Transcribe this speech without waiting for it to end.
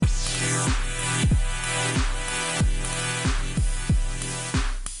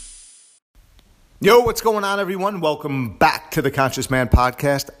Yo, what's going on, everyone? Welcome back to the Conscious Man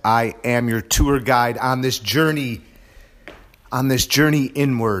Podcast. I am your tour guide on this journey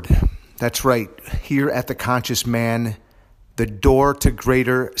inward. That's right. Here at the Conscious Man, the door to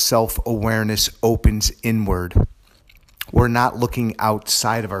greater self-awareness opens inward. We're not looking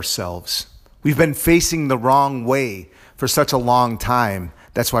outside of ourselves. We've been facing the wrong way for such a long time.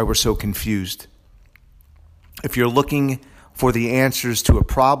 That's why we're so confused. If you're looking for the answers to a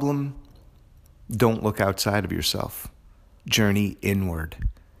problem, don't look outside of yourself. Journey inward.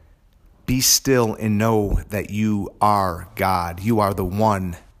 Be still and know that you are God. You are the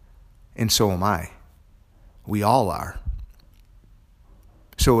one, and so am I. We all are.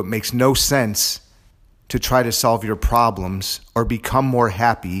 So it makes no sense to try to solve your problems or become more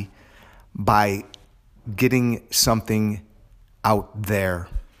happy by getting something out there.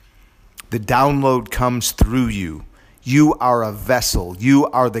 The download comes through you. You are a vessel. You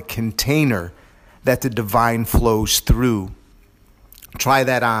are the container that the divine flows through. Try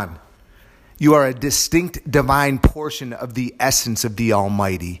that on. You are a distinct divine portion of the essence of the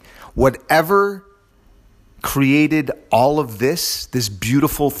Almighty. Whatever created all of this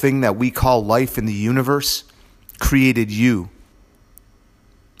beautiful thing that we call life in the universe, created you.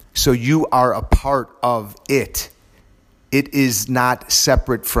 So you are a part of it. It is not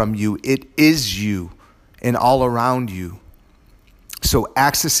separate from you. It is you and all around you. So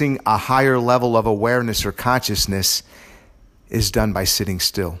accessing a higher level of awareness or consciousness is done by sitting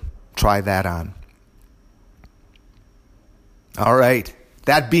still. Try that on. All right.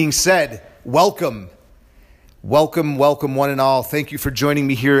 That being said, welcome. Welcome one and all. Thank you for joining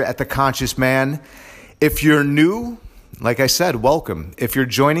me here at The Conscious Man. If you're new, like I said, welcome. If you're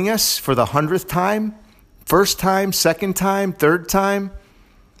joining us for the 100th time, first time, second time, third time,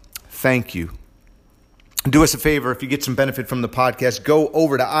 thank you. Do us a favor, if you get some benefit from the podcast, go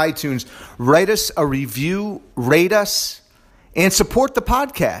over to iTunes, write us a review, rate us, and support the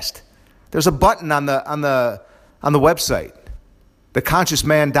podcast. There's a button on the website,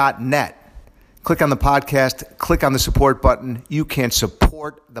 theconsciousman.net. Click on the podcast, click on the support button. You can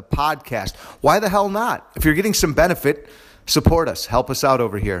support the podcast. Why the hell not? If you're getting some benefit, support us. Help us out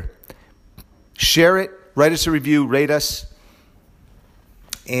over here. Share it, write us a review, rate us,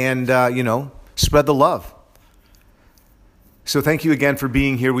 and, spread the love. So thank you again for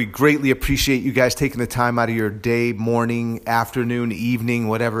being here. We greatly appreciate you guys taking the time out of your day, morning, afternoon, evening,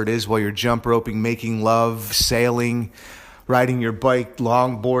 whatever it is, while you're jump roping, making love, sailing, riding your bike,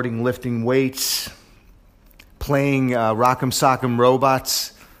 longboarding, lifting weights, playing Rock'em Sock'em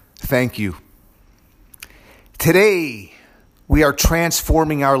Robots. Thank you. Today, we are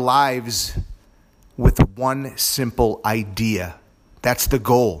transforming our lives with one simple idea. That's the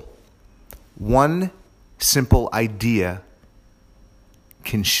goal. One simple idea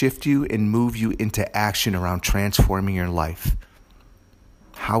can shift you and move you into action around transforming your life.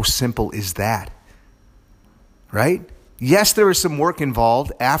 How simple is that? Right? Yes, there is some work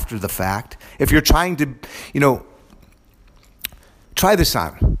involved after the fact. If you're trying to, try this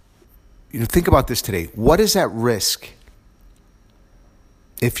on. Think about this today. What is at risk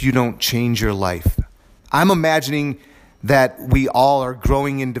if you don't change your life? I'm imagining that we all are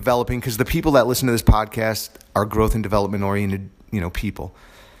growing and developing, because the people that listen to this podcast are growth and development oriented, people.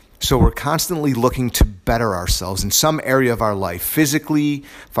 So we're constantly looking to better ourselves in some area of our life, physically,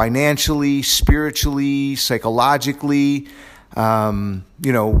 financially, spiritually, psychologically,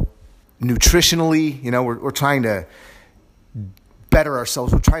 nutritionally. We're trying to better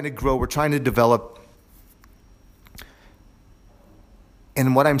ourselves. We're trying to grow. We're trying to develop.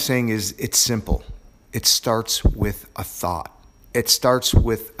 And what I'm saying is, it's simple. It starts with a thought. It starts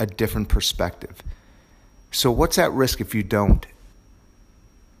with a different perspective. So what's at risk if you don't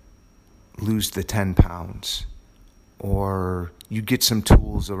lose the 10 pounds? Or you get some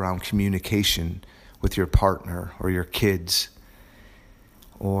tools around communication with your partner or your kids?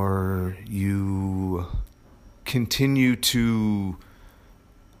 Or you continue to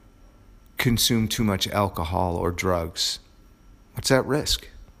consume too much alcohol or drugs? What's at risk?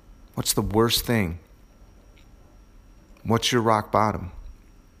 What's the worst thing? What's your rock bottom?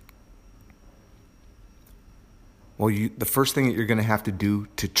 Well, the first thing that you're going to have to do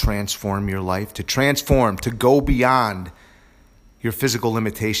to transform your life, to go beyond your physical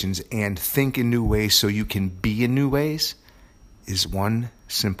limitations and think in new ways so you can be in new ways, is one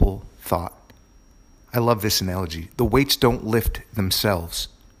simple thought. I love this analogy. The weights don't lift themselves.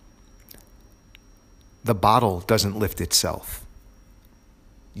 The bottle doesn't lift itself.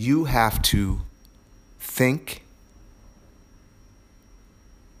 You have to think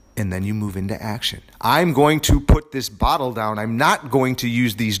And then you move into action. I'm going to put this bottle down. I'm not going to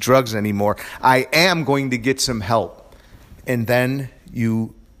use these drugs anymore. I am going to get some help. And then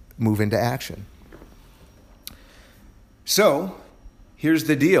you move into action. So here's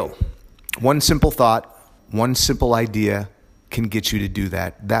the deal. One simple thought, one simple idea can get you to do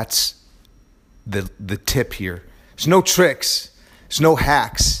that. That's the tip here. There's no tricks. There's no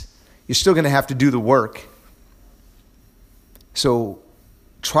hacks. You're still going to have to do the work. So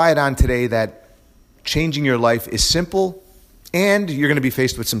try it on today that changing your life is simple and you're going to be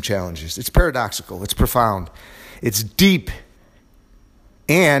faced with some challenges. It's paradoxical. It's profound. It's deep.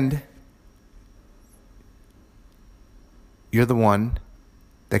 And you're the one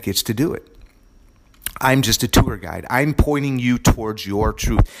that gets to do it. I'm just a tour guide. I'm pointing you towards your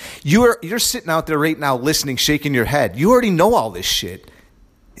truth. You're sitting out there right now listening, shaking your head. You already know all this shit.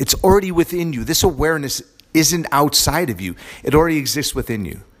 It's already within you. This awareness isn't outside of you. It already exists within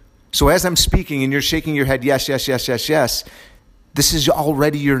you. So as I'm speaking and you're shaking your head, yes, yes, yes, yes, yes, this is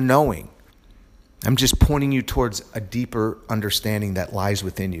already your knowing. I'm just pointing you towards a deeper understanding that lies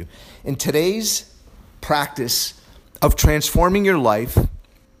within you. In today's practice of transforming your life,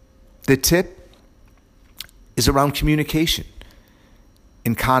 the tip is around communication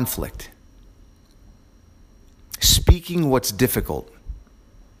and conflict. Speaking what's difficult.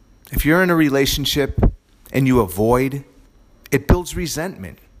 If you're in a relationship and you avoid, it builds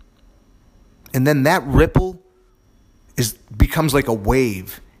resentment. And then that ripple becomes like a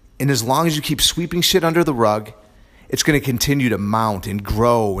wave. And as long as you keep sweeping shit under the rug, it's going to continue to mount and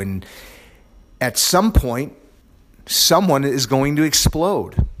grow. And at some point, someone is going to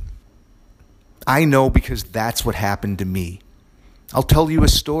explode. I know because that's what happened to me. I'll tell you a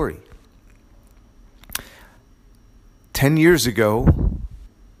story. 10 years ago,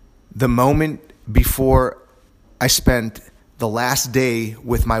 the moment before I spent the last day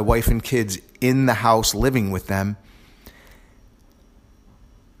with my wife and kids in the house living with them,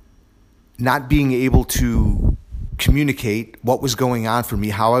 not being able to communicate what was going on for me,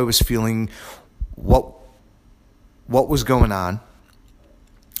 how I was feeling, what was going on,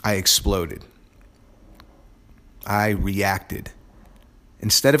 I exploded. I reacted.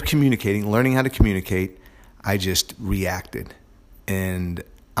 Instead of communicating, learning how to communicate, I just reacted. And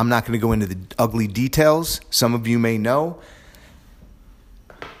I'm not going to go into the ugly details. Some of you may know.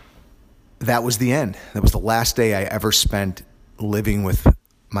 That was the end. That was the last day I ever spent living with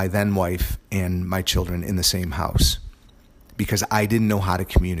my then wife and my children in the same house because I didn't know how to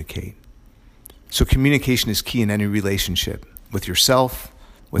communicate. So communication is key in any relationship with yourself,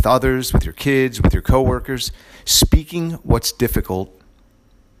 with others, with your kids, with your coworkers. Speaking what's difficult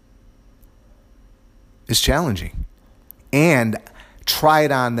is challenging. And try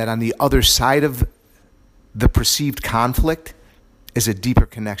it on that on the other side of the perceived conflict is a deeper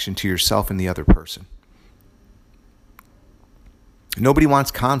connection to yourself and the other person. Nobody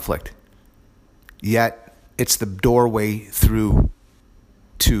wants conflict, yet it's the doorway through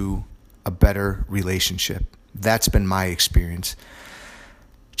to a better relationship. That's been my experience.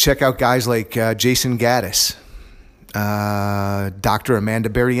 Check out guys like Jason Gaddis, Dr. Amanda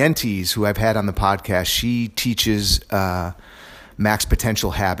Barrientes, who I've had on the podcast. She teaches max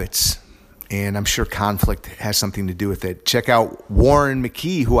potential habits, and I'm sure conflict has something to do with it. Check out Warren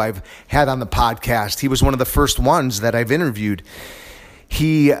McKee, who I've had on the podcast. He was one of the first ones that I've interviewed.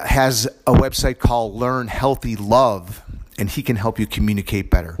 He has a website called Learn Healthy Love, and he can help you communicate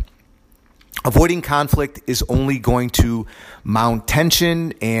better. Avoiding conflict is only going to mount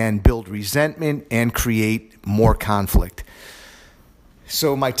tension and build resentment and create more conflict.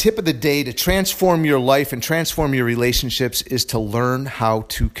 So my tip of the day to transform your life and transform your relationships is to learn how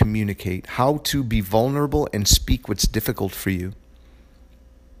to communicate, how to be vulnerable and speak what's difficult for you.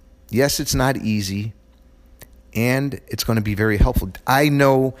 Yes, it's not easy, and it's going to be very helpful. I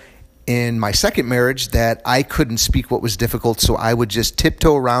know in my second marriage that I couldn't speak what was difficult, so I would just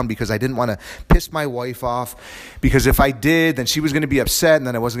tiptoe around because I didn't want to piss my wife off, because if I did, then she was going to be upset, and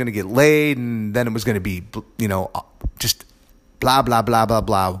then I wasn't going to get laid, and then it was going to be, just blah, blah, blah, blah,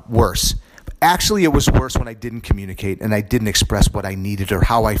 blah, worse. Actually, it was worse when I didn't communicate and I didn't express what I needed or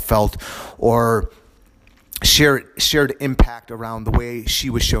how I felt or shared impact around the way she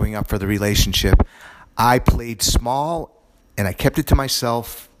was showing up for the relationship. I played small and I kept it to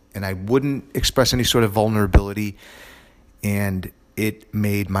myself, and I wouldn't express any sort of vulnerability, and it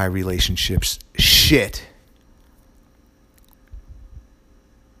made my relationships shit.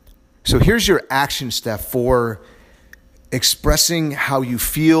 So here's your action step for expressing how you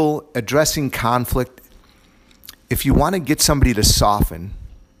feel, addressing conflict. If you want to get somebody to soften,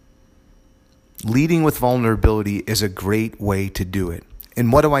 leading with vulnerability is a great way to do it.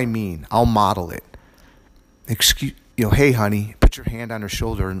 And what do I mean? I'll model it. Hey, honey, put your hand on her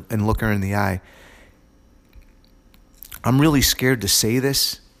shoulder and look her in the eye. I'm really scared to say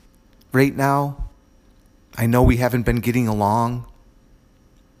this right now. I know we haven't been getting along,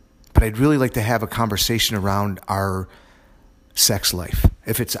 but I'd really like to have a conversation around our sex life.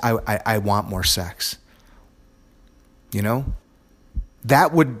 If it's, I want more sex.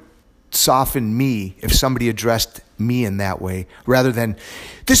 That would soften me if somebody addressed me in that way, rather than,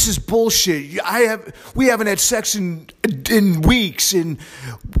 this is bullshit. We haven't had sex in weeks, and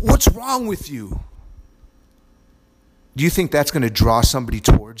what's wrong with you? Do you think that's going to draw somebody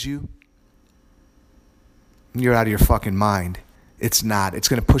towards you? You're out of your fucking mind. It's not. It's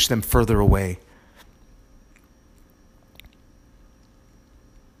going to push them further away.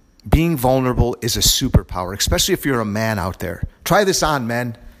 Being vulnerable is a superpower, especially if you're a man out there. Try this on,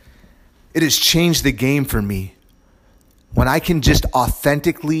 men. It has changed the game for me. When I can just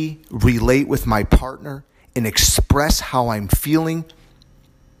authentically relate with my partner and express how I'm feeling.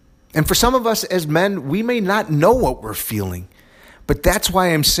 And for some of us as men, we may not know what we're feeling. But that's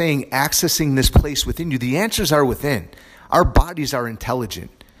why I'm saying accessing this place within you. The answers are within. Our bodies are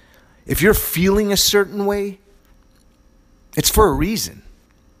intelligent. If you're feeling a certain way, it's for a reason.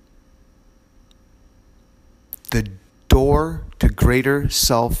 The door to greater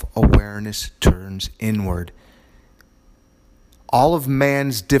self-awareness turns inward. All of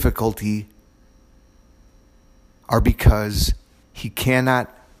man's difficulty are because he cannot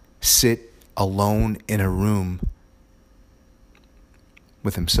sit alone in a room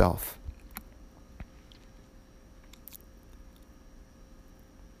with himself.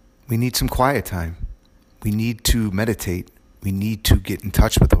 We need some quiet time. We need to meditate. We need to get in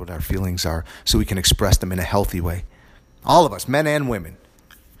touch with what our feelings are so we can express them in a healthy way. All of us, men and women.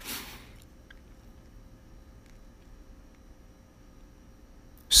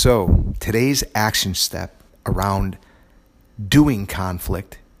 So, today's action step around doing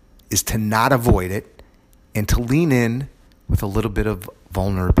conflict is to not avoid it and to lean in with a little bit of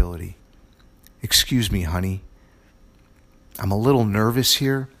vulnerability. Excuse me, honey. I'm a little nervous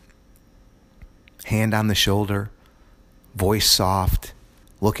here. Hand on the shoulder. Voice soft,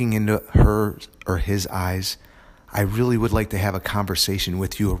 looking into her or his eyes. I really would like to have a conversation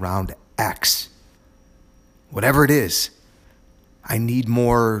with you around X. Whatever it is. I need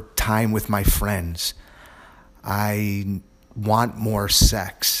more time with my friends. I want more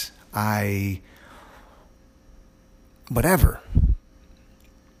sex. Whatever.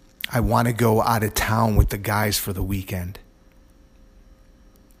 I want to go out of town with the guys for the weekend.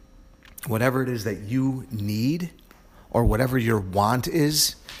 Whatever it is that you need, or whatever your want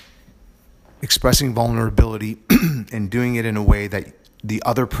is, expressing vulnerability and doing it in a way that the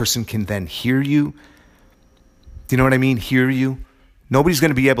other person can then hear you. Do you know what I mean? Hear you. Nobody's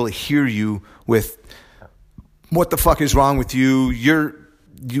going to be able to hear you with, what the fuck is wrong with you? You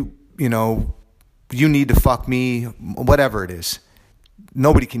need to fuck me, whatever it is.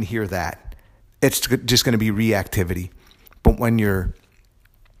 Nobody can hear that. It's just going to be reactivity. But when you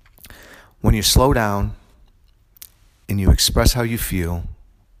slow down, and you express how you feel,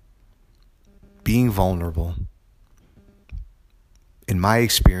 being vulnerable, in my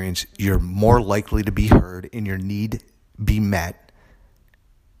experience, you're more likely to be heard and your need be met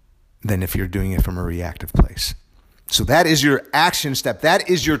than if you're doing it from a reactive place. So that is your action step. That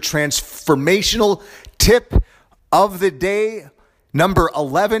is your transformational tip of the day, number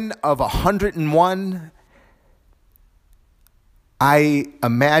 11 of 101. I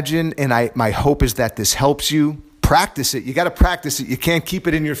imagine, and my hope is that this helps you. Practice it. You got to practice it. You can't keep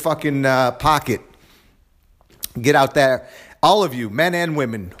it in your fucking pocket. Get out there. All of you, men and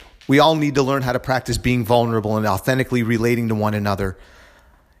women, we all need to learn how to practice being vulnerable and authentically relating to one another.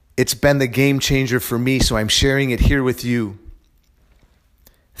 It's been the game changer for me, so I'm sharing it here with you.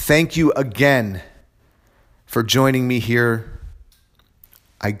 Thank you again for joining me here.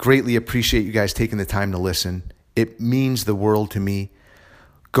 I greatly appreciate you guys taking the time to listen. It means the world to me.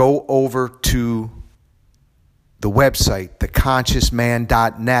 Go over to the website,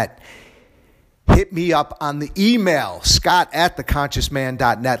 theconsciousman.net. Hit me up on the email,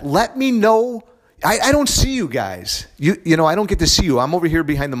 scott@theconsciousman.net. Let me know. I don't see you guys. I don't get to see you. I'm over here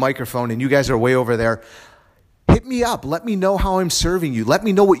behind the microphone and you guys are way over there. Hit me up. Let me know how I'm serving you. Let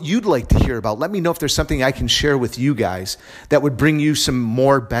me know what you'd like to hear about. Let me know if there's something I can share with you guys that would bring you some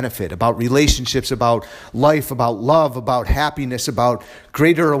more benefit about relationships, about life, about love, about happiness, about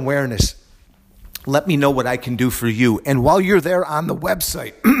greater awareness. Let me know what I can do for you. And while you're there on the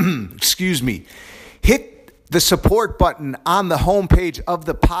website, hit the support button on the homepage of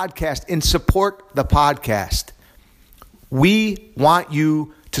the podcast and support the podcast. We want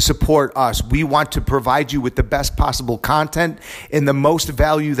you to support us. We want to provide you with the best possible content and the most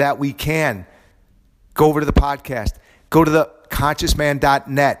value that we can. Go over to the podcast. Go to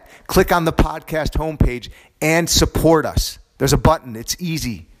theconsciousman.net. Click on the podcast homepage and support us. There's a button. It's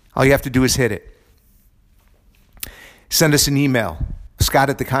easy. All you have to do is hit it. Send us an email,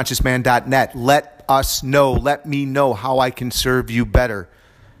 scott@theconsciousman.net. Let us know. Let me know how I can serve you better.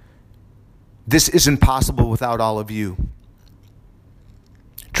 This isn't possible without all of you.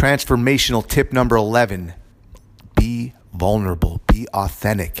 Transformational tip number 11. Be vulnerable. Be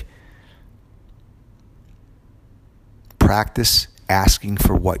authentic. Practice asking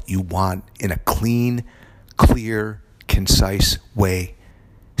for what you want in a clean, clear, concise way.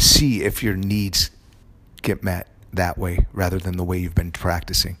 See if your needs get met that way rather than the way you've been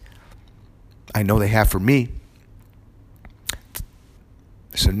practicing. I know they have for me.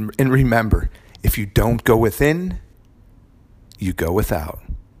 So, and remember, if you don't go within, you go without.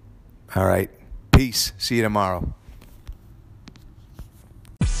 All right. Peace. See you tomorrow.